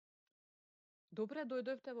Добре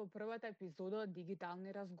дојдовте во првата епизода од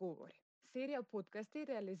Дигитални разговори. Серија подкасти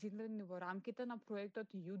реализирани во рамките на проектот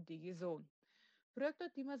DigiZone.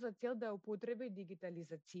 Проектот има за цел да употреби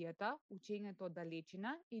дигитализацијата, учењето од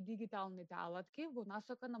далечина и дигиталните алатки во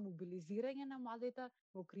насока на мобилизирање на младите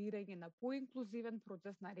во креирање на поинклузивен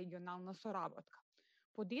процес на регионална соработка.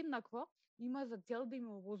 Подеднакво, има за цел да им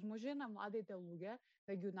овозможи на младите луѓе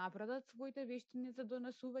да ги унапредат своите вештини за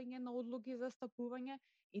донесување на одлуки за стапување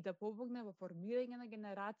и да помогне во формирање на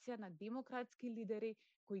генерација на демократски лидери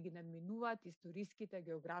кои ги надминуваат историските,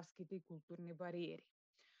 географските и културни бариери.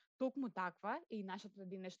 Токму таква е и нашата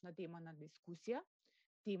денешна тема на дискусија,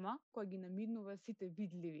 тема која ги намигнува сите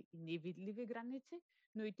видливи и невидливи граници,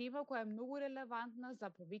 но и тема која е многу релевантна за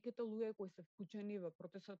повеќето луѓе кои се вклучени во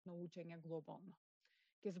процесот на учење глобално.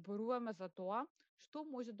 Ќе зборуваме за тоа што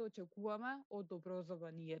може да очекуваме од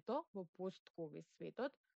образованието во пост-ковид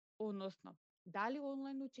светот, односно дали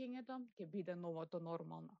онлайн учењето ќе биде новото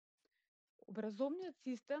нормално. Образовниот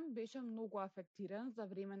систем беше многу афектиран за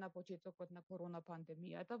време на почетокот на корона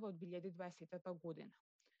пандемијата во 2020 година.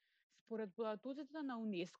 Според податоците на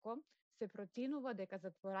УНЕСКО се проценува дека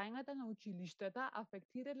затворањата на училиштата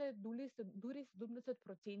афектирале дури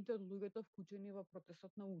 70% од луѓето вклучени во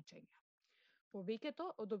процесот на учење.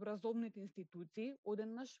 Повеќето од образовните институции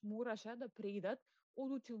одеднаш мораше да преидат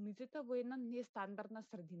од училниците во една нестандардна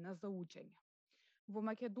средина за учење. Во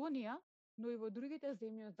Македонија, но и во другите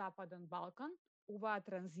земји од Западен Балкан, оваа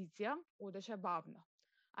транзиција одеше бавно,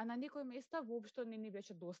 а на некои места воопшто не ни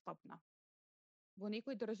беше достапна. Во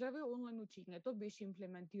некои држави онлайн учењето беше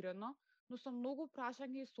имплементирано, но со многу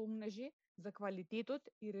прашања и сомнежи за квалитетот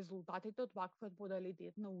и резултатите од ваквиот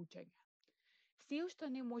модалитет на учење. Се уште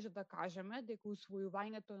не може да кажеме дека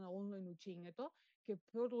усвојувањето на онлайн учењето ќе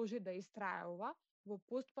продолжи да истрајува во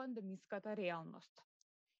постпандемиската реалност.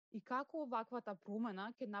 И како оваквата промена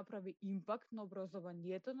ќе направи импакт на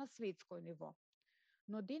образованието на светско ниво.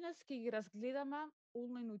 Но денес ќе ги разгледаме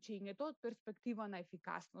онлайн учењето од перспектива на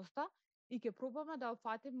ефикасноста и ќе пробаме да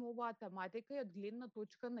опфатиме оваа тематика и од гледна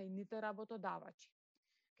точка на идните работодавачи.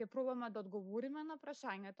 Ќе пробаме да одговориме на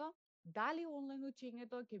прашањето дали онлайн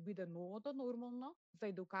учењето ќе биде новото нормално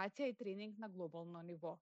за едукација и тренинг на глобално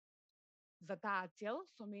ниво. За таа цел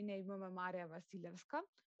со мене имаме Марија Василевска,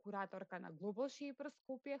 кураторка на Global Shapers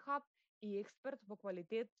Skopje Hub и експерт во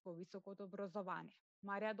квалитет во високото образование.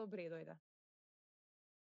 Марија, добре дојде.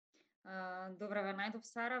 Добре ве најдов,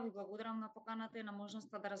 Сара, ви благодарам на поканата и на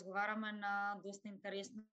можноста да разговараме на доста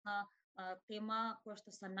интересна тема која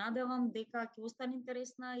што се надевам дека ќе остане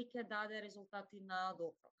интересна и ќе даде резултати на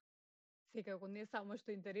доокрог. Секако не само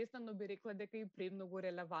што интересна, но би рекла дека и премногу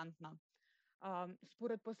релевантна.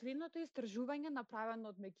 Според последното истражување направено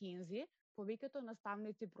од Макензи, повеќето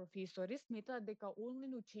наставници и професори сметаат дека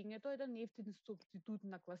онлайн учењето е еден ефтин субститут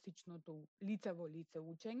на класичното лице во лице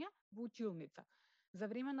учење во училница. За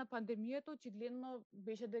време на пандемијата очигледно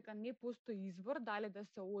беше дека не постои избор дали да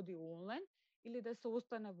се оди онлайн или да се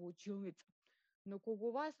остане во училница. Но кога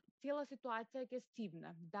оваа цела ситуација ќе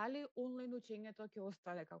стивне, дали онлайн учењето ќе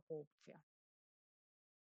остане како опција?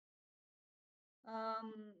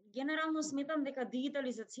 Генерално сметам дека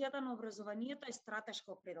дигитализацијата на образованието е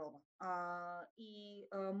стратешка определба.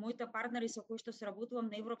 Моите партнери со кои што соработувам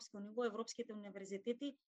на европско ниво, европските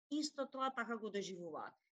универзитети, исто тоа така го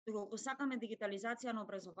доживуваат. Доколку сакаме дигитализација на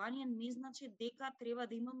образование, не значи дека треба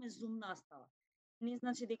да имаме Zoom настава. Не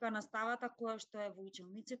значи дека наставата која што е во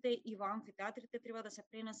училниците и во амфитеатрите треба да се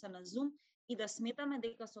пренесе на Zoom и да сметаме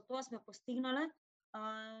дека со тоа сме постигнале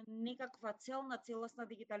некаква цел на целосна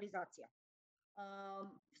дигитализација.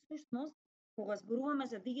 Всушност, кога зборуваме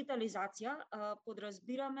за дигитализација,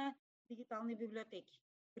 подразбираме дигитални библиотеки,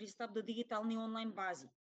 пристап до дигитални онлайн бази,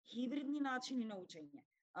 хибридни начини на учење,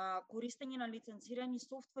 користење на лиценцирани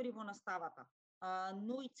софтвери во наставата,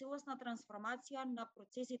 но и целосна трансформација на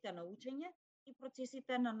процесите на учење и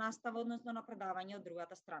процесите на настава, односно на предавање од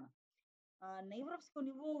другата страна. На европско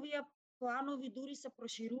ниво овие планови дури се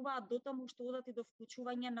прошируваат дотаму што одат и до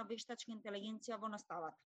вклучување на вештачка интелигенција во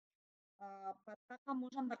наставата. Па така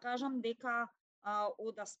можам да кажам дека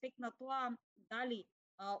од аспект на тоа дали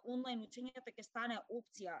онлайн учењето ќе стане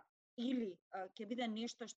опција или ќе биде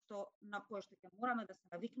нешто на кое што ќе мораме да се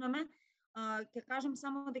навикнеме, ќе кажам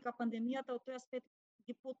само дека пандемијата од тој аспект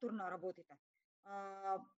ги потурна работите.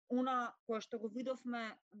 Она кое што го видовме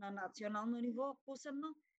на национално ниво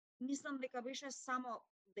посебно, мислам дека беше само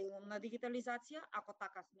деломна дигитализација, ако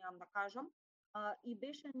така смеам да кажам, и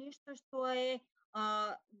беше нешто што е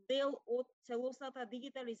дел од целосната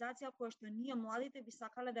дигитализација која што ние младите би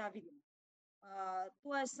сакале да ја видиме.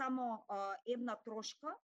 Тоа е само една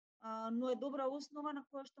трошка, но е добра основа на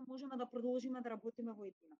која што можеме да продолжиме да работиме во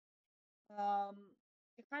иднина.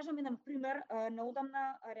 Ќе кажам еден пример,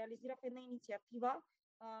 неодамна реализирав една иницијатива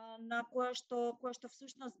на која што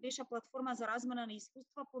всушност беше платформа за размена на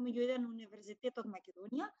искуства помеѓу еден универзитет од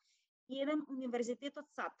Македонија и еден универзитет од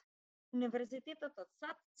САД. Универзитетот од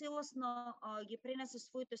САД целосно ги пренесе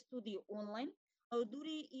своите студии онлайн,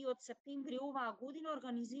 дури и од септември оваа година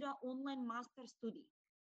организира онлайн мастер студии.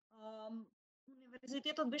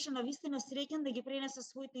 Универзитетот беше навистина среќен да ги пренесе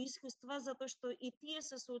своите искуства, затоа што и тие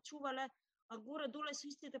се соочувале горе-доле со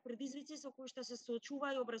истите предизвици со кои што се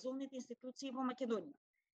соочува и образовните институции во Македонија.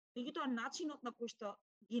 Меѓутоа, начинот на кој што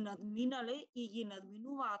ги надминале и ги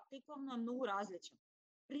надминуваат тековно е многу различен.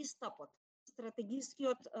 Пристапот,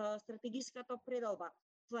 стратегиската пределба,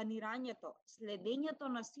 планирањето, следењето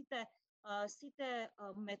на сите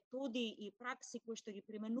методи и пракси кои што ги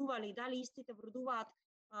применувале и дали истите вродуваат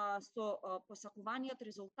со посакуваниот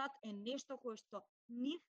резултат е нешто кое што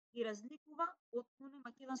нив ги разликува од оној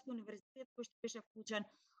македонски универзитет кој што беше вклучен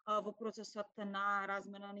во процесот на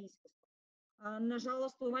размена на искуство.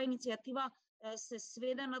 Нажалост, оваа иницијатива се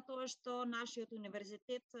сведе на тоа што нашиот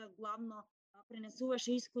универзитет главно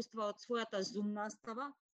пренесуваше искуства од својата Zoom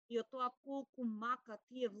настава и од тоа колку мака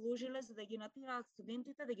тие вложиле за да ги натираат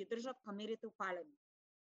студентите да ги држат камерите упалени.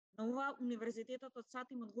 На ова универзитетот од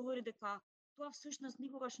САД им одговори дека тоа всушност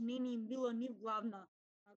никогаш не им било нив главна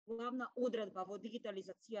одредба во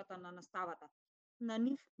дигитализацијата на наставата. На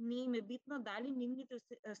нив не им е битно дали нивните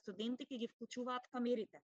студенти ќе ги вклучуваат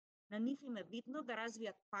камерите. На нив им е битно да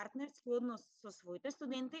развијат партнерски однос со своите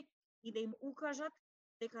студенти и да им укажат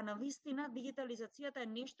дека навистина дигитализацијата е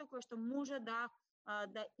нешто кое што може да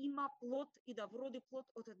има плод и да вроди плод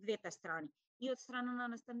од двете страни, и од страна на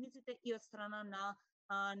наставниците и од страна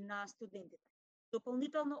на студентите.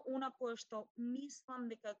 Дополнително, она кое што мислам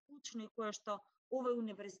дека е клучно и кое што овој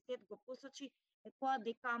универзитет го посочи е тоа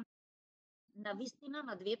дека навистина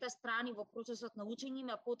на двете страни во процесот на учење им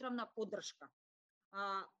е потребна поддршка.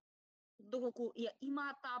 Доколку ја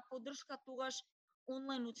имаат таа поддршка, тогаш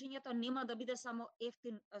онлайн учењето нема да биде само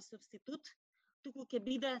ефтин субститут, туку ќе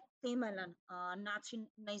биде темелен начин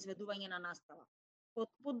на изведување на настава. Под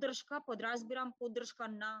поддршка подразбирам поддршка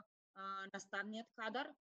на наставниот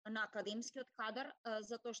кадар, на академскиот кадар,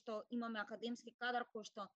 затоа што имаме академски кадар кој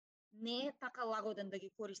што не е така лагоден да ги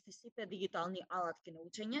користи сите дигитални алатки на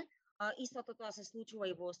учење. Истото тоа се случува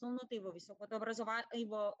и во основното, и во високото образование, и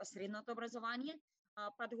во средното образование.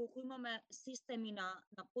 Па доколку имаме системи на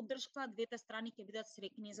поддршка, двете страни ќе бидат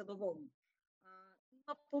среќни и задоволни.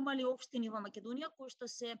 Има помали општини во Македонија кои што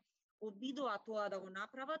се обидоа тоа да го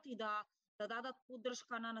направат и да дадат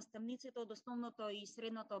поддршка на наставниците од основното и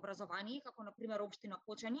средното образование, како на пример општина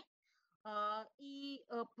Кочани, и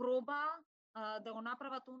проба да го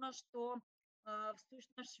направат она што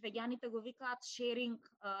всушност швеѓаните го викаат sharing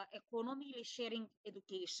economy или sharing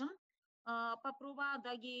education, па проба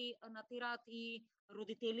да ги натераат и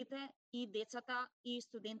родителите, и децата, и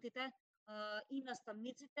студентите, и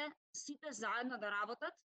наставниците, сите заедно да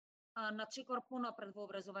работат на чекор понапред во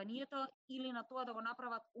образованието или на тоа да го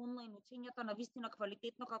направат онлайн учењето на вистина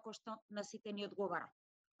квалитетно како што на сите ни одговара.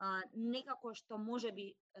 Не како што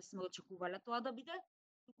можеби сме очекувале тоа да биде,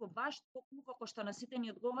 туку баш токму како што на сите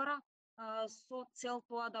ни одговара, со цел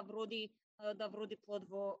тоа да вроди плод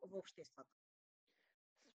во општеството.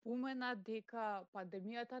 Спомена дека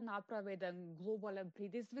пандемијата направи еден глобален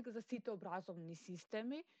предизвик за сите образовни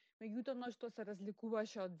системи, меѓутоа што се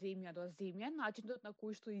разликуваше од земја до земја, начинот на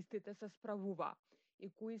кој што истите се справува и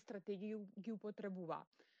кои стратегии ги употребува.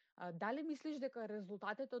 Дали мислиш дека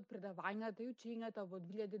резултатите од предавањата и учењата во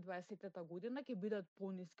 2020 година ќе бидат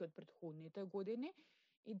пониски од претходните години?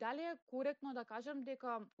 И дали е коректно да кажам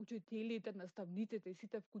дека учителите, наставниците и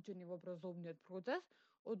сите вклучени во образовниот процес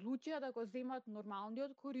одлучија да го земат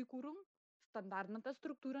нормалниот курикулум, стандардната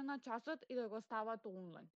структура на часот и да го стават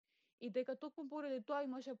онлайн? И дека токму поради тоа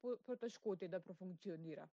имаше потешкоти да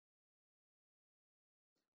профункционира?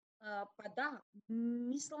 Па да,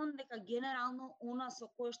 мислам дека генерално она со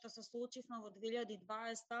кое што се соочивме во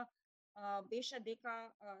 2020 беше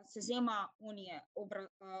дека се зема оние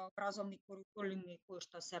образовни курикулуми кои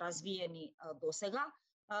што се развиени досега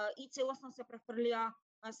и целосно се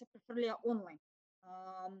префрлија онлайн.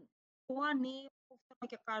 Тоа не е, повторно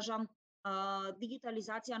ќе кажам,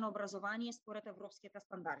 дигитализација на образование според европските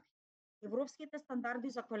стандарди. Европските стандарди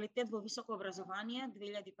за квалитет во високо образование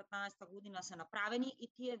 2015 година се направени и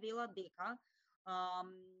тие велат дека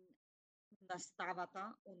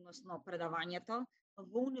наставата, односно предавањето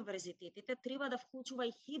во универзитетите треба да вклучува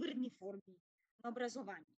и хибридни форми на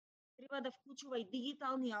образование. Треба да вклучува и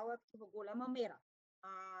дигитални алатки во голема мера.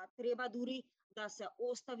 Треба дури да се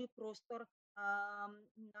остави простор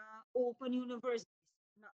на open universities,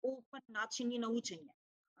 на open начини на учење.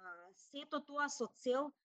 Сето тоа со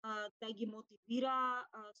цел да ги мотивира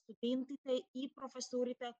студентите и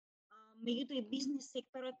професорите, меѓутоа и бизнис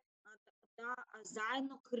секторот да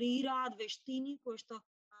заедно креираат вештини кои што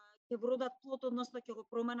ќе вродат плод, односно ќе го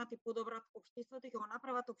променат и подобрат општеството и ќе го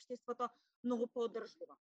направат општеството многу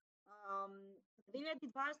поодржливо.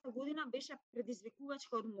 2020 година беше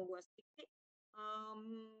предизвикувачка од многу аспекти.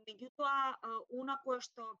 Меѓутоа, она кое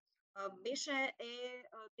што беше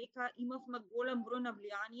дека имавме голем број на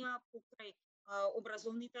влијанија покрај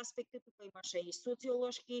образовните аспекти, тука имаше и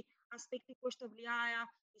социолошки аспекти кои што влијаја,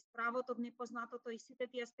 и стравот од непознатото, и сите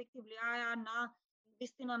тие аспекти влијаја на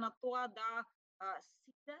вистина на тоа да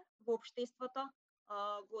сите во општеството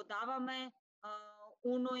го даваме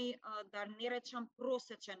оној, да не речам,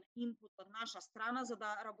 просечен инпут од наша страна за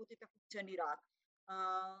да работите функционираат.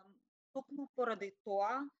 Токму поради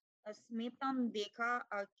тоа сметам дека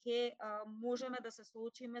ќе можеме да се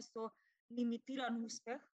соочиме со лимитиран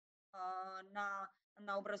успех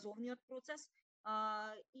на образовниот процес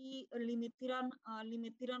и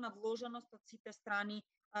лимитирана вложеност од сите страни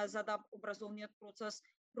за да образовниот процес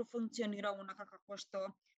профункционира онака како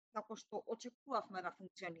што очекувавме да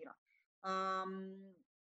функционира.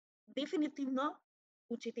 Дефинитивно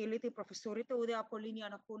учителите и професорите одеа по линија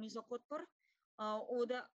на понизок отпор,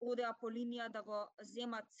 одеа по линија да го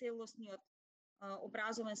земат целосниот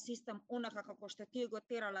образовен систем онака како што тие го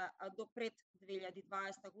терале до пред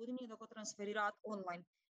 2020 година и да го трансферираат онлайн.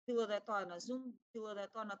 Било да е тоа на Zoom, било да е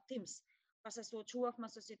тоа на Teams. Па се соочувавме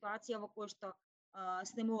со ситуација во која што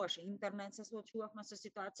снемуваше интернет, се соочувавме со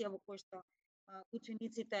ситуација во која што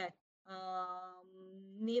учениците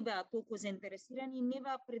не беа толку заинтересирани и не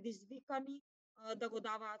беа предизвикани да го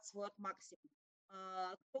даваат својот максимум.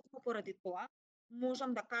 Токму поради тоа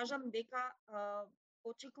можам да кажам дека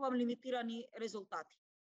очекувам лимитирани резултати.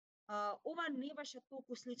 Ова не беше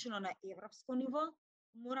толку слично на европско ниво.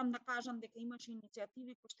 Морам да кажам дека имаше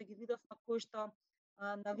иницијативи кои што ги видовме кои што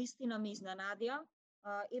навистина ме изненадија.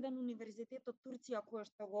 Еден универзитет од Турција кој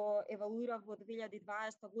што го евалуирав во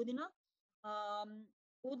 2020 година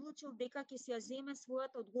одлучил дека ќе се ја земе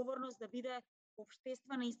својата одговорност да биде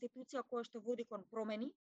општествена институција која што води кон промени,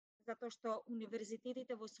 затоа што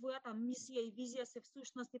универзитетите во својата мисија и визија се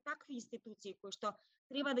всушност и такви институции кои што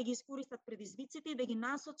треба да ги искористат предизвиците и да ги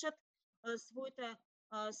насочат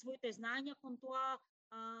своите знаења кон тоа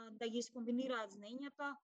да ги искомбинираат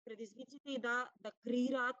знаењата, предизвиците и да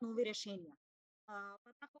креираат нови решенија.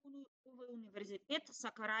 Па така овој универзитет,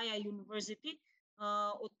 Sakarya University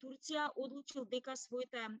од Турција, одлучил дека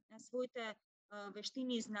своите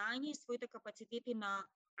вештини и знаења и своите капацитети на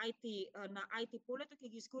IT полето ќе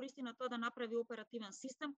ги искористи на тоа да направи оперативен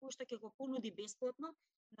систем кој што ќе го понуди бесплатно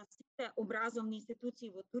на сите образовни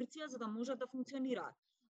институции во Турција за да можат да функционираат.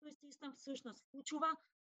 Тој систем всушност вклучува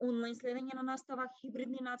онлайн следење на настава,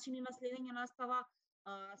 хибридни начини на следење настава,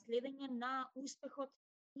 следење на успехот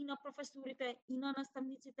и на професорите, и на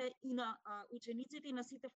наставниците, и на учениците, и на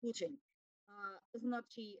сите вклучени.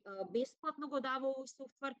 Значи, бесплатно го дава овој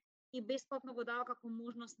софтвер и бесплатно го дава како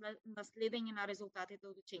можност на следење на резултатите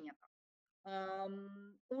од учењето.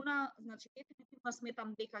 Значи, дефинитивно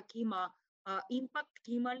сметам дека ќе има импакт,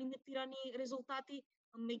 ќе има лимитирани резултати,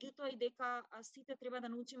 меѓутоа и дека сите треба да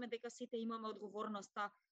научиме дека сите имаме одговорноста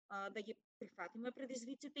да ги прифатиме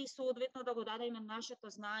предизвиците и соодветно да го дадеме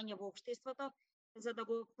нашето знаење во општеството за да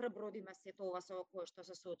го пребродиме сето ова со кое што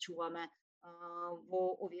се соочуваме во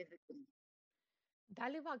овие 2 години.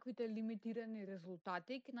 Дали ваквите лимитирани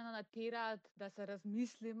резултати ќе натераат да се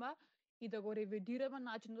размислиме и да го ревидираме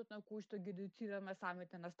начинот на кој што ги едуцираме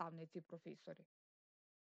самите наставници и професори?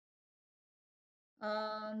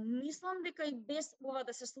 Мислам дека и без ова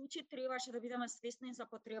да се случи требаше да бидеме свесни за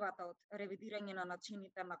потребата од ревидирање на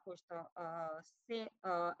начините на кои што се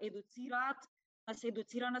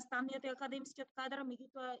едуцира наставниот и академскиот кадар,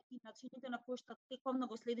 меѓутоа и начините на кои што тековно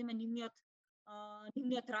го следиме нивниот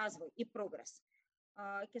развој и прогрес.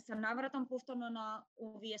 Ќе се навратам повторно на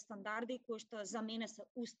овие стандарди кои што за мене се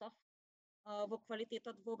устав во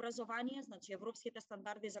квалитетот во образование, значи европските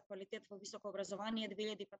стандарди за квалитет во високо образование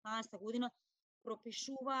 2015 година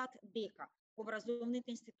пропишуваат дека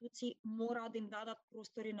образовните институции мораат да им дадат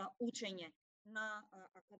простори на учење на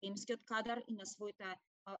академскиот кадар и на своите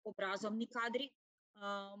образовни кадри,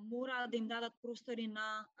 мораат да им дадат простори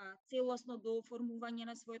на целосно дооформување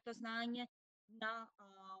на своето знаење, на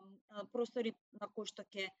простори на кои што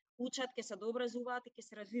ќе учат, ќе се дообразуваат и ќе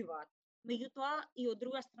се развиваат. Меѓутоа и од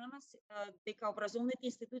друга страна дека образовните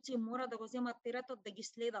институции мора да го земат теретот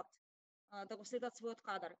да го следат својот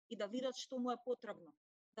кадар и да видат што му е потребно,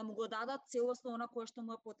 да му го дадат целосно она кое што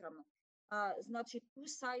му е потребно. Значи two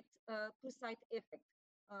side effect.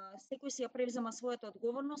 секој си ја превзема својата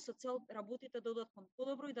одговорност со цел работите да одат кон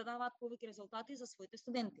подобро и да даваат повеќе резултати за своите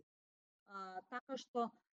студенти. Така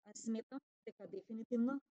што сметам дека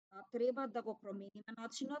дефинитивно треба да го промениме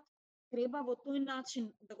начинот, треба во тој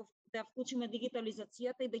начин да ја вклучиме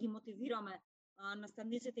дигитализацијата и да ги мотивираме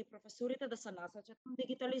наставниците и професорите да се насочат кон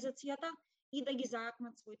дигитализацијата и да ги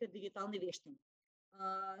зајакнат своите дигитални вештини.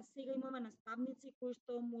 Сега имаме наставници кои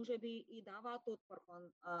што можеби и даваат отпор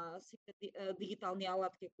кон сите дигитални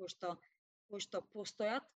алатки кои што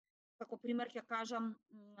постојат. Како пример ќе кажам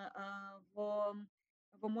во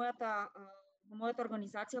мојата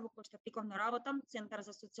организација во која што теков на работам, Центар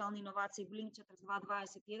за социјални иновации Блинк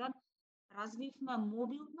 4221, развивме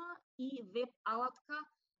мобилна и веб алатка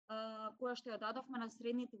која што ја дадовме на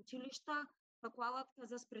средните училишта како алатка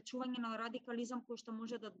за спречување на радикализам кој што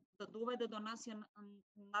може да доведе до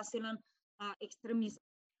насилен екстремизам.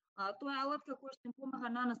 Тоа е алатка која што им помага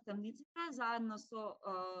на наставниците заедно со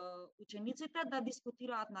учениците да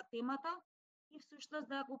дискутираат на темата и всушност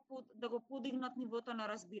да го подигнат нивото на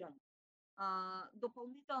разбирање.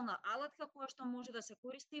 Дополнителна алатка која што може да се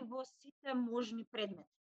користи во сите можни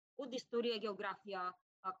предмети, од историја, географија,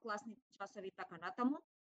 класни часови и така натаму.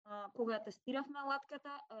 Кога ја тестиравме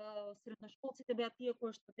алатката, средношколците беа тие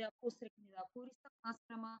кои што беа посрекни да ја користат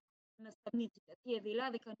наспрема наставниците. Тие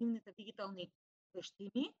велеа дека нивните дигитални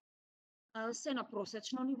вештини се на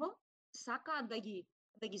просечно ниво, сакаат да ги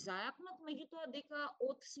зајакнат, меѓутоа дека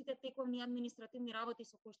од сите тековни административни работи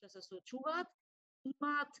со кои што се соочуваат,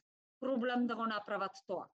 имаат проблем да го направат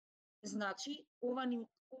тоа. Значи, ова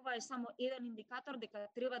е само еден индикатор дека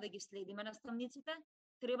треба да ги следиме наставниците,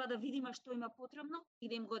 треба да видиме што има потребно и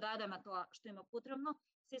да им го дадеме тоа што има потребно,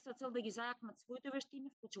 се со цел да ги зајакнат своите вештини,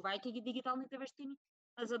 вклучувајќи ги дигиталните вештини,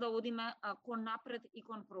 за да одиме кон напред и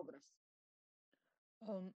кон прогрес.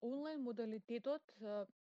 Онлайн модалитетот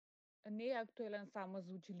не е актуелен само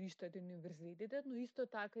за училиштата и универзитетите, но исто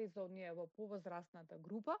така и за оние во повозрастната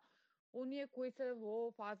група, оние кои се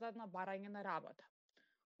во фаза на барање на работа.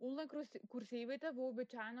 Онлайн курсевите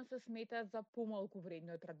вообичаено се сметаат за помалку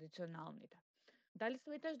вредни од традиционалните. Дали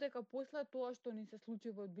сметаш дека после тоа што ни се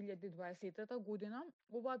случи во 2020 година,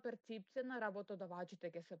 оваа перцепција на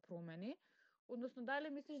работодавачите ќе се промени? Односно, дали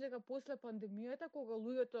мислиш дека после пандемијата, кога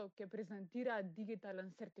луѓето ќе презентираат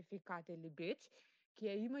дигитален сертификат или беч,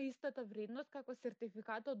 ќе има истата вредност како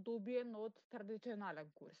сертификатот добиен од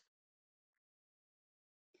традиционален курс?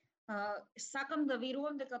 Сакам да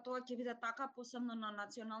верувам дека тоа ќе биде така, посебно на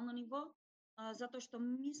национално ниво, затоа што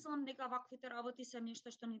мислам дека ваквите работи се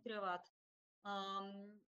нешто што ни требаат.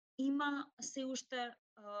 Има се уште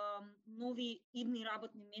нови идни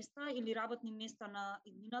работни места или работни места на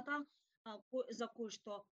иднината за кои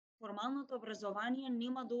што формалното образование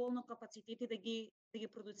нема доволно капацитети да ги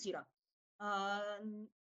продуцира.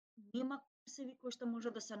 Нема курсеви кои што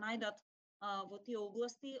може да се најдат во тие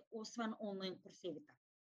области, освен онлайн курсевите.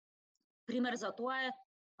 Пример за тоа е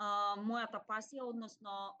мојата пасија,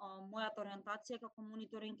 односно мојата ориентација како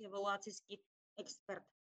мониторинг евалуацијски експерт.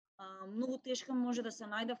 Многу тешко може да се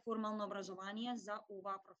најде формално образование за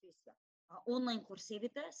оваа професија. Онлайн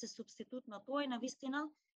курсевите се субститут на тоа и навистина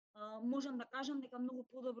можам да кажам дека многу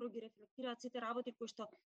подобро ги рефлектираат сите работи кои што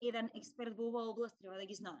еден експерт во оваа област треба да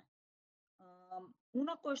ги знае.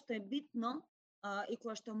 Она кое што е битно и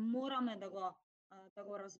кое што мораме да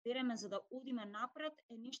го разбереме за да одиме напред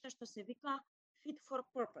е нешто што се вика fit for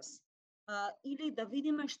purpose. Или да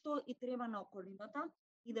видиме што и треба на околината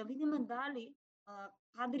и да видиме дали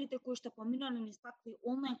кадрите кои што поминале низ такви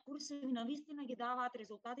онлайн курсеви навистина ги даваат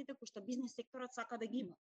резултатите кои што бизнис секторот сака да ги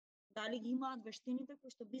има. Дали ги имаат вештините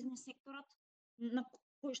кои што бизнис секторот на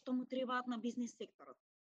кои што му требаат на бизнис секторот.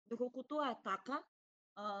 Доколку тоа е така,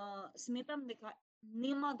 сметам дека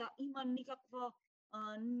нема да има никаков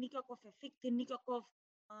ефект и никаква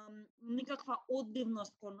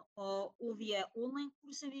одбивност кон овие онлайн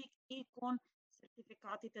курсеви и кон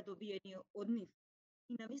сертификатите добиени од нив.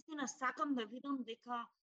 И навистина сакам да видам дека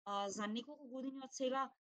за неколку години од сега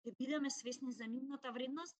ќе бидеме свесни за нивната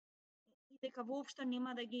вредност и дека воопшто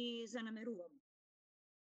нема да ги занемеруваме.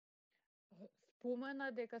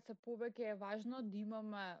 Спомена дека се повеќе е важно да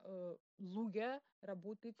имаме луѓе,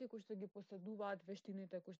 работници кои што ги поседуваат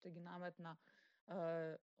вештините кои што ги наметна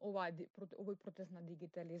овој процес на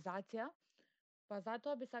дигитализација. Па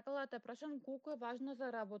затоа би сакала да те прашам колку е важно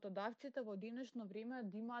за работодавците во денешно време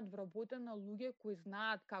да имаат вработено луѓе кои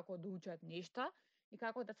знаат како да учат нешта и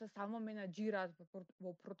како да се само менаџираат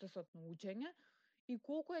во процесот на учење, и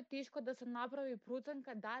колку е тешко да се направи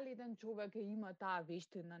проценка дали еден човек има таа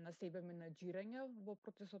вештина на себе менаџирање во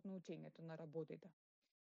процесот на учењето на работите.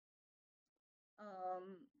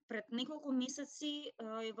 Пред неколку месеци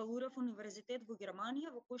евалуирав универзитет во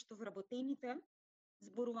Германија, во кој што вработените,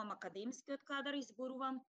 зборувам академскиот кадар и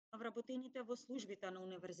зборувам вработените во службите на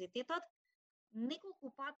универзитетот,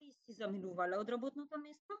 неколку пати си заминувале од работното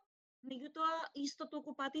место, меѓутоа исто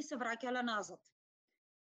толку пати се враќале назад.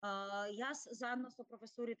 Јас заедно со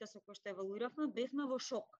професорите со кои што евалуиравме бевме во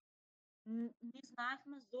шок. Не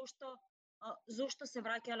знаевме зошто се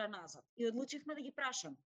враќале назад и одлучивме да ги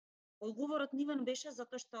прашаме. Одговорот нивен беше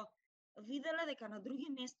затоа што виделе дека на други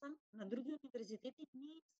места, на други универзитети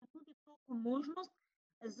не им се нуди толку можност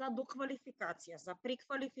за доквалификација, за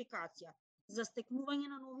преквалификација, за стекнување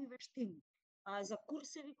на нови вештини, за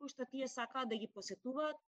курсеви кои што тие сакаат да ги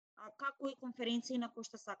посетуваат, како и конференции на кои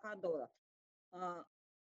што сакаат да одат.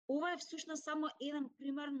 Ова е всушност само еден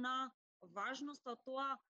пример на важноста од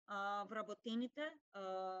тоа вработените,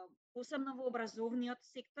 посебно во образовниот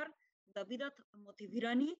сектор, да бидат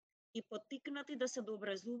мотивирани и поттикнати да се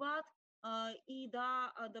дообразуваат и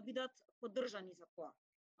да бидат поддржани за тоа.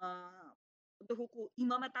 Доколку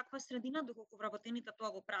имаме таква средина, доколку вработените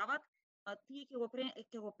тоа го прават, тие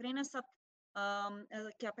ќе го пренесат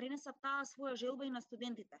таа своја желба и на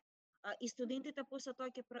студентите. И студентите после тоа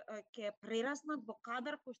ќе прераснат во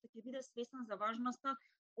кадар кој што ќе биде свесен за важноста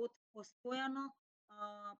од постојана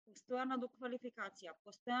доквалификација,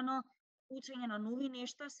 постојано учење на нови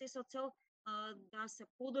нешта, се со цел да се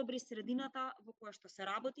подобри средината во која што се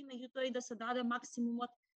работи, меѓутоа и да се даде максимумот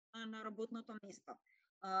на работното место.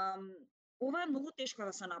 Ова е многу тешко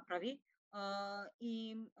да се направи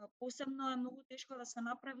и посебно е многу тешко да се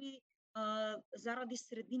направи заради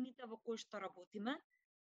средините во кои што работиме.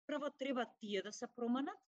 Прво треба тие да се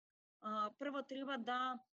променат, прво треба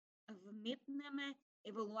да вметнеме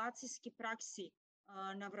евалуацијски пракси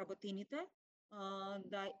на вработените,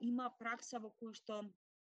 да има пракса во која што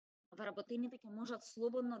вработените ќе можат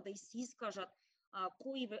слободно да се искажат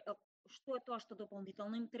што е тоа што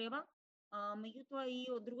дополнително им треба, меѓутоа и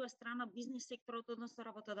од друга страна бизнис секторот, односно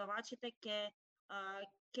работодавачите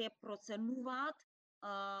ќе проценуваат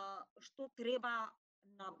што треба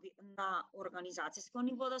на организацијско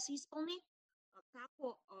ниво да се исполни,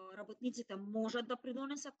 како работниците можат да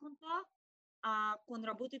придонесат кон тоа, а кон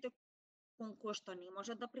работите кон кои што не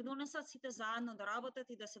можат да придонесат, сите заедно да работат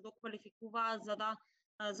и да се доквалификуваат за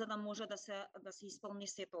да може да се исполни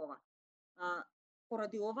сето ова.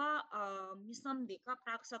 Поради ова, мислам дека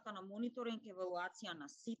праксата на мониторинг и евалуација на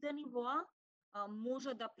сите нивоа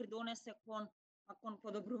може да придонесе кон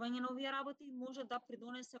подобрување на овие работи и може да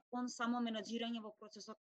придонесе кон само менаџирање во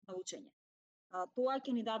процесот на учење. Тоа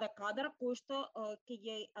ќе ни даде кадар кој што ќе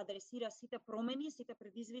ги адресира сите промени, сите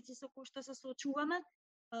предизвици со кои што се соочуваме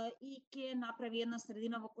и ќе направи една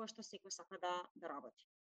средина во која што секој сака да работи.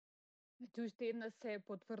 Значи, уште една се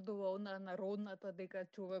потврдува она народната дека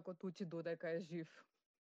човекот учи додека е жив.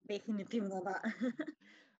 Дефинитивно,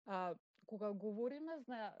 да. Кога говориме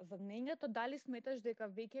за мнењето, дали сметаш дека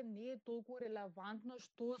веќе не е толку релевантно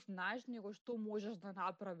што знаеш, него што можеш да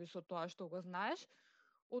направиш со тоа што го знаеш?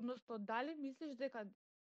 Односно, дали мислиш дека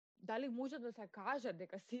дали може да се каже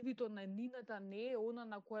дека CV-то на нината не е она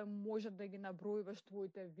на кое може да ги набројуваш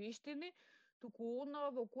твоите вештини, туку она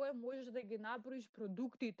во кое можеш да ги направиш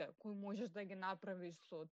продуктите, кои можеш да ги направиш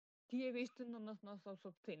со тие вештини, односно со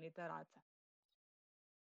сопствените раце?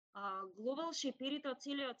 Глобал шеперите од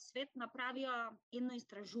целиот свет направија едно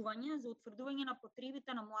истражување за утврдување на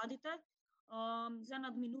потребите на младите за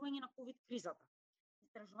надминување на ковид кризата.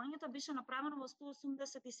 Истражувањето беше направено во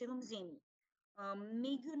 187 земји.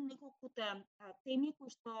 Меѓу неколкуте теми кои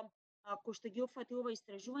што ги опфати ова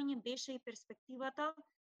истражување беше и перспективата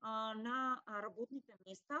на работните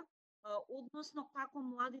места, односно како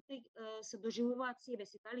младите се доживуваат себе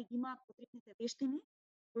си, дали ги имаат потребните вештини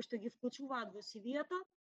кои што ги вклучуваат во CV-ата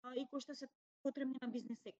и кои што се потребни на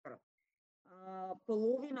бизнис секторот.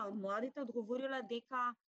 Половина од младите одговориле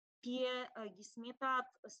дека тие ги сметаат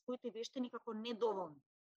своите вештини како недоволни.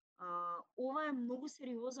 Ова е многу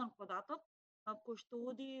сериозен податок кој што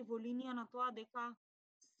оди во линија на тоа дека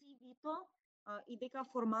CV-то и дека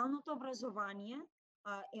формалното образование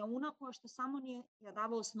е она која што само ни ја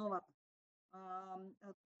дава основата.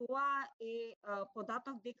 Тоа е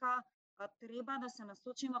податок дека треба да се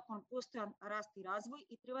насочиме кон постојан раст и развој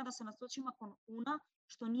и треба да се насочиме кон она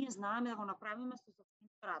што ние знаеме да го направиме со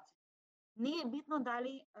сопствените раце. Не е битно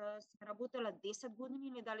дали сме работеле 10 години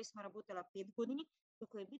или дали сме работеле 5 години,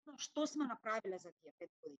 туку е битно што сме направиле за тие 5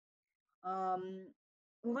 години.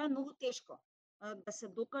 Ова е многу тешко да се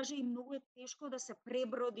докаже и многу е тешко да се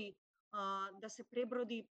преброди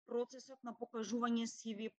процесот на покажување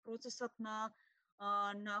CV, процесот на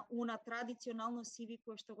она традиционално CV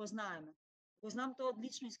кое што го знаеме. Го знам тоа од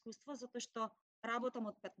лично искуство, затоа што работам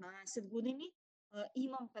од 15 години,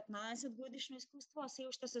 имам 15 годишно искуство, а се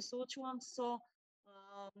уште се соочувам со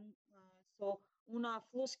она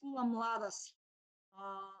флоскула млада си.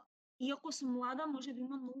 Иако сум млада, може би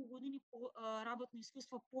имам многу години работно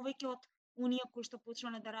искуство повеќе од оние кои што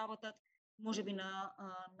почнале да работат може би на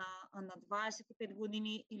 25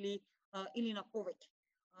 години или на повеќе.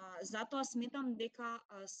 Затоа сметам дека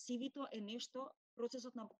CV-то е нешто,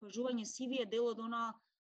 процесот на покажување CV е дел од она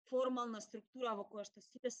формална структура во која што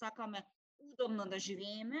сите сакаме удобно да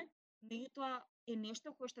живееме, меѓутоа е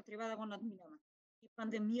нешто кое што треба да го надминеме. И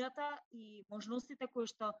пандемијата и можностите кои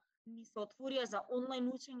што ни се отворија за онлайн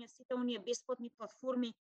учење, сите оние бесплатни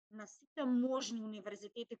платформи на сите можни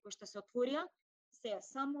универзитети кои што се отворија, се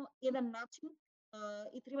само еден начин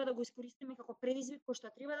и треба да го искористиме како предизвик кој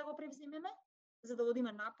што треба да го превземеме за да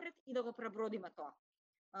одиме напред и да го пребродиме тоа.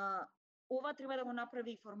 Ова треба да го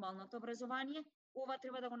направи и формалното образование, ова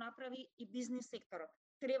треба да го направи и бизнис секторот.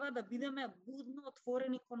 Треба да бидеме будно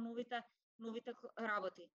отворени кон новите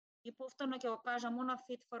работи. И повторно ќе го кажам, она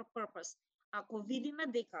fit for purpose. Ако видиме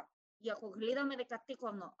дека и ако гледаме дека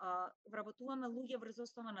тековно вработуваме луѓе врз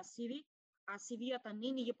основа на CV, а CV-ата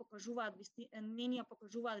не ни ја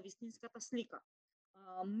покажуваат вистинската слика,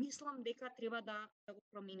 мислам дека треба да го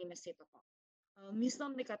промениме сето тоа.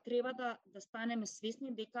 Мислам дека треба да станеме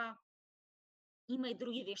свесни дека има и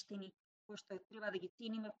други вештини кои што треба да ги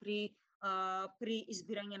цениме при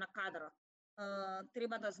избирање на кадрот.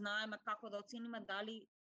 Треба да знаеме како да оцениме дали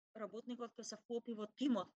работникот ќе се вклопи во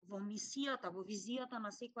тимот, во мисијата, во визијата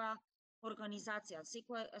на секоја организација,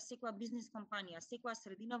 секоја бизнис компанија, секоја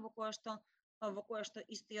средина во која што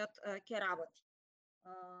истиот ќе работи.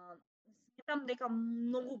 Сметам дека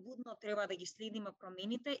многу будно треба да ги следиме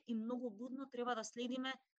промените и многу будно треба да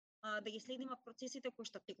ги следиме процесите кои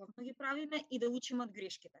што тековно ги правиме и да учиме од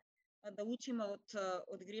грешките. Да учиме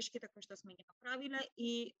од грешките кои што сме ги направиле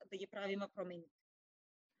и да ги правиме промените.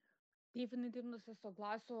 Дефинитивно се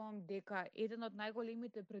согласувам дека еден од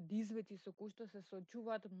најголемите предизвици со кои што се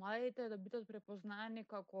соочуваат младите е да бидат препознаени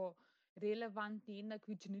како релевантни и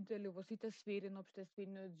еднакви чинители во сите сфери на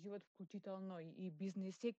општествениот живот, вклучително и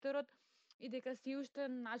бизнис секторот, и дека се уште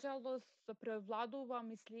нажалост превладува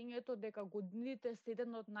мислењето дека годините се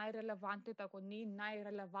еден од најрелевантните, ако не и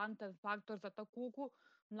најрелевантен фактор за тоа колку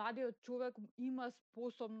младиот човек има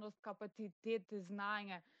способност, капацитет,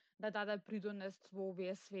 знаење да даде придонес во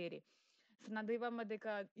овие сфери. Се надеваме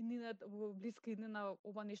дека во блиска иднина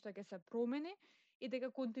ова нешто ќе се промени и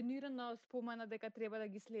дека континуирано спомена дека треба да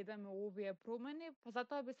ги следиме овие промени. Па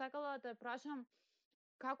затоа би сакала да те прашам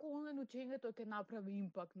како онлайн учењето ќе направи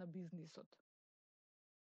импакт на бизнисот?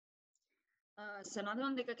 Се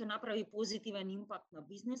надевам дека ќе направи позитивен импакт на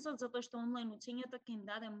бизнисот, затоа што онлайн учењето ќе им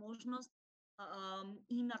даде можност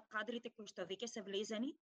и на кадрите кои што веќе се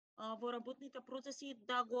влезени во работните процеси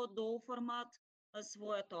да го дооформат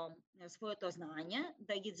своето знаење,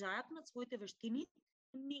 да ги зајакнат своите вештини,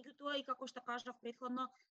 меѓутоа и како што кажав претходно,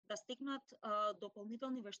 да стекнат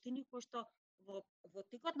дополнителни вештини кои што во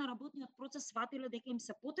текот на работниот процес сватиле дека им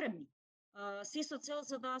се потребни. Се со цел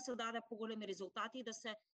за да се даде поголеми резултати и да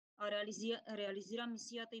се реализира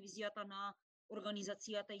мисијата и визијата на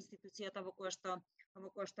организацијата, институцијата во која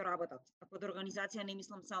што работат. Под организација не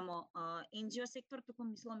мислам само NGO сектор, туку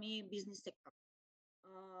мислам и бизнис сектор.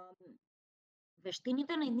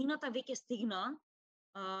 Вештините на иднината веќе стигнаа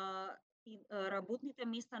и работните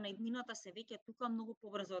места на иднината се веќе тука многу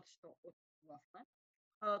побрзо од што очекувавме.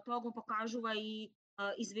 Тоа го покажува и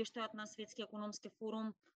извештајот на Светски економски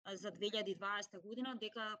форум за 2020 година,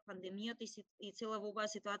 дека пандемијата и цела оваа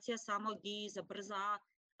ситуација само ги забрзаа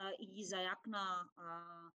и ги зајакна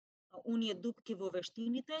оние дупки во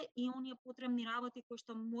вештините и оние потребни работи кои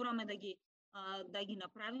што мораме да ги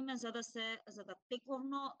направиме за да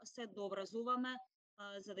тековно се дообразуваме,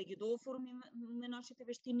 за да ги дооформиме нашите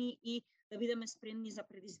вештини и да бидеме спремни за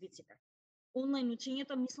предизвиците. Онлайн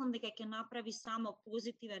учењето мислам дека ќе направи само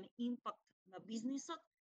позитивен импакт на бизнисот,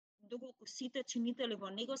 доколку сите чинители во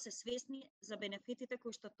него се свесни за бенефитите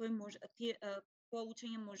кои што тоа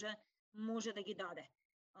учење може да ги даде.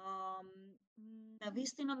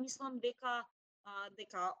 Навистина мислам дека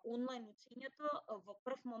онлайн учењето во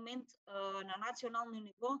прв момент на национално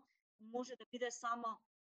ниво може да биде само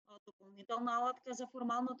дополнителна алатка за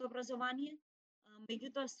формалното образование,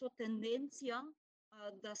 меѓутоа со тенденција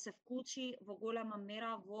да се вклучи во голема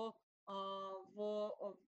мера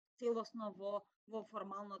целосно во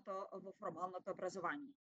формалното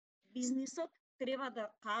образование. Бизнисот треба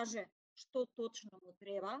да каже што точно му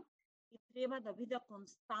треба и треба да биде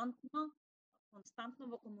константно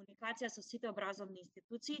во комуникација со сите образовни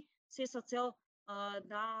институции, се со цел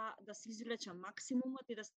да се извлече максимумот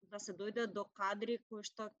и да се дојде до кадри кои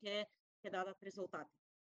што ќе дадат резултати.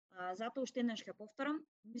 Затоа уште еднаш ќе повторам,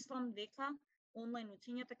 мислам дека онлайн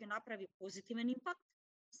учењето ќе направи позитивен импакт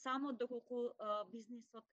само доколку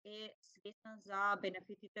бизнисот е свесен за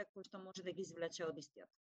бенефитите кои што може да ги извлече од истиот.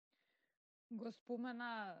 Го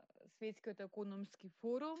спомена Светскиот економски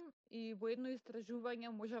форум и во едно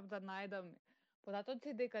истражување можев да најдам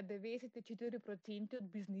податоци дека 94%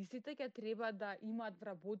 од бизнисите ќе треба да имаат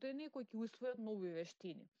вработени кои ќе усвојат нови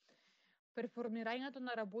вештини. Перформирањето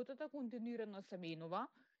на работата континуирано се менува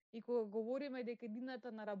и кога говориме дека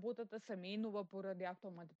едината на работата се менува поради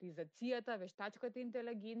автоматизацијата, вештачката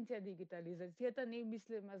интелигенција, дигитализацијата, не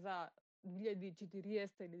мислиме за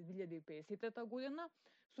 2040 или 2050 година,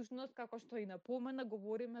 всушност како што и напомена,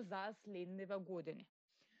 говориме за следниве години.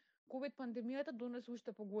 Ковид пандемијата донесе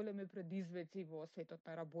уште поголеми предизвици во светот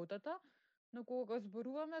на работата, но кога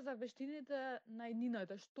зборуваме за вештините на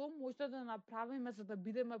еднината, што може да направиме за да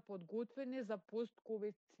бидеме подготвени за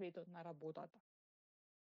пост-ковид светот на работата?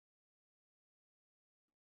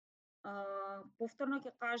 Повторно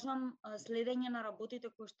ќе кажам, следење на работите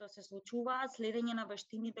кои што се случуваат, следење на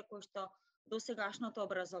вештините кои што досегашното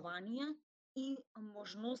образование и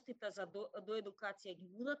можностите за до едукација ги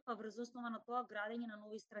нудат, па врз основа на тоа градење на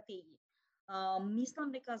нови стратегии.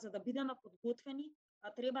 Мислам дека за да бидеме подготвени,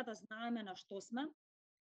 треба да знаеме на што сме,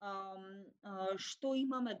 што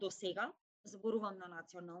имаме до сега, зборувам на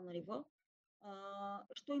национално ниво,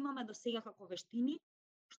 што имаме до сега како вештини,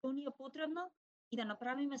 што ни е потребно и да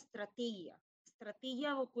направиме стратегија.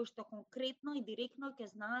 Стратегија во која што конкретно и директно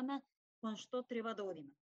ќе знаеме кон што треба да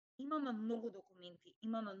одиме. Имаме многу документи,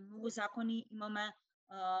 имаме многу закони, имаме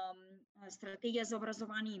стратегија за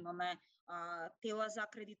образование, имаме тела за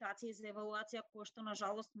акредитација и за евалуација, која што на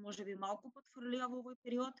жалост можеби малку потфрлија во овој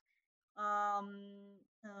период,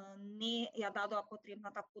 не ја дадоа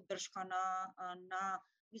потребната поддршка на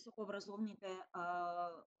високообразовните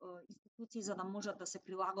институции за да можат да се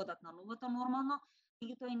прилагодат на новото нормално,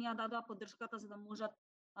 меѓутоа и не ја дадоа поддршката за да можат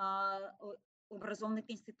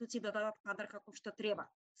образовните институции да дадат кадар како што треба.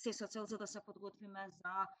 Се со цел за да се подготвиме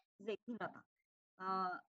за еднината.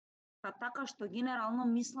 Па така што генерално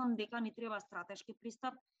мислам дека ни треба стратешки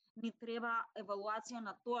пристап, ни треба евалуација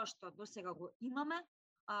на тоа што досега го имаме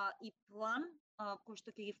и план кој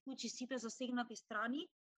што ќе ги вклучи сите засегнати страни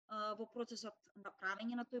во процесот на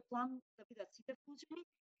правење на тој план, да бидат сите вклучени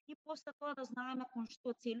и после тоа да знаеме кон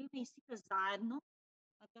што целиме и сите заедно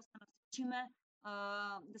да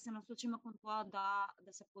се насочиме кон тоа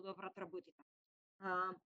да се подобрат работите.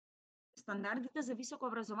 Стандардите за високо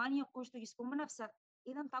образование кои што ги споменав се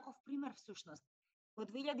еден таков пример всушност. Во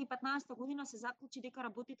 2015 година се заклучи дека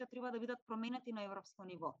работите треба да бидат променети на европско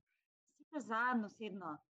ниво. Сите заедно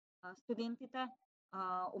седнаа, студентите,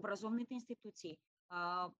 образовните институции,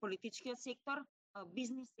 политичкиот сектор,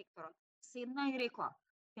 бизнис секторот, седна и рекоа,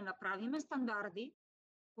 ќе направиме стандарди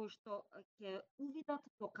кои што ќе увидат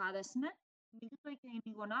до каде сме, меѓутоа ќе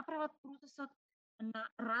ни го направат процесот на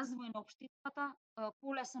развој на општествата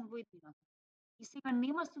полесен во еднината. И сега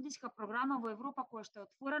нема студиска програма во Европа која што е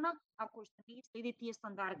отворена, а која што не ги следи тие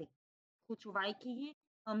стандарди, вклучувајќи ги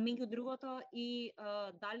меѓу другото и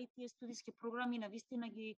дали тие студиски програми навистина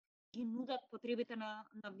ги нудат потребите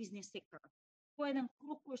на бизнис секторот. Тоа е еден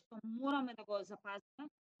круг кој што мораме да го запазиме,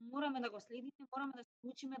 мораме да го следиме, мораме да се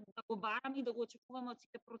научиме да го бараме и да го очекуваме од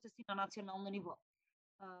сите процеси на национално ниво.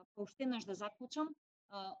 Па уште еднаш да заклучам,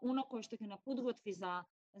 она кое што ќе не подготви за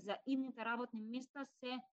идните работни места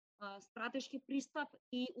се стратешки пристап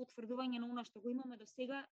и утврдување на она што го имаме до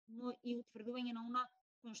сега, но и утврдување на она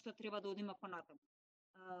кон што треба да одиме понатаму.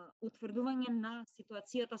 Утврдување на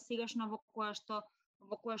ситуацијата сегашна во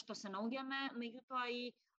која што се наоѓаме, меѓутоа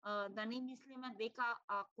и да не мислиме дека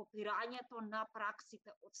копирањето на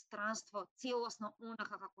праксите од странство целосно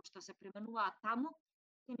онака како што се применуваат таму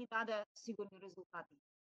ќе ни даде сигурни резултати.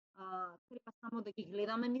 Треба само да ги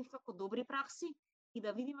гледаме нив како добри пракси и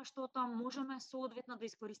да видиме што тоа можеме соодветно да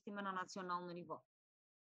искористиме на национално ниво.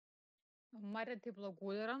 Маре, ти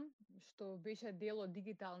благодарам што беше дел од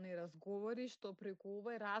дигитални разговори, што преку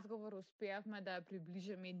овој разговор успеавме да ја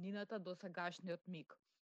приближиме еднината до сегашниот миг.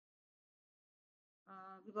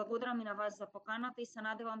 Ви благодарам и на вас за поканата и се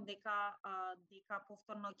надевам дека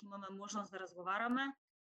повторно ќе имаме можност да разговараме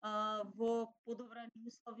во подобрени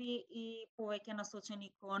услови и повеќе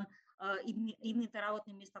насочени кон идните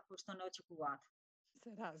работни места кои што не очекуваат.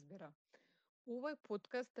 Се разбира. Овој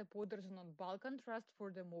подкаст е поддржан од Balkan Trust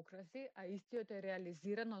for Democracy, а истиот е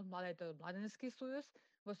реализиран од Младите од Младенски сојуз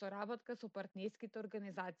во соработка со партнерските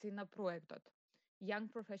организации на проектот. Young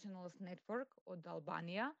Professionals Network од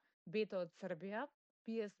Албанија, Бета од Србија,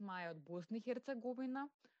 PSMI од Босна и Херцеговина,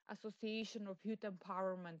 Association of Youth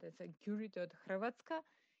Empowerment and Security од Хрватска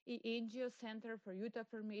и NGO Center for Youth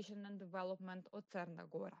Affirmation and Development од Црна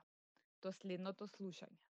Гора. До следното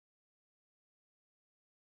слушање.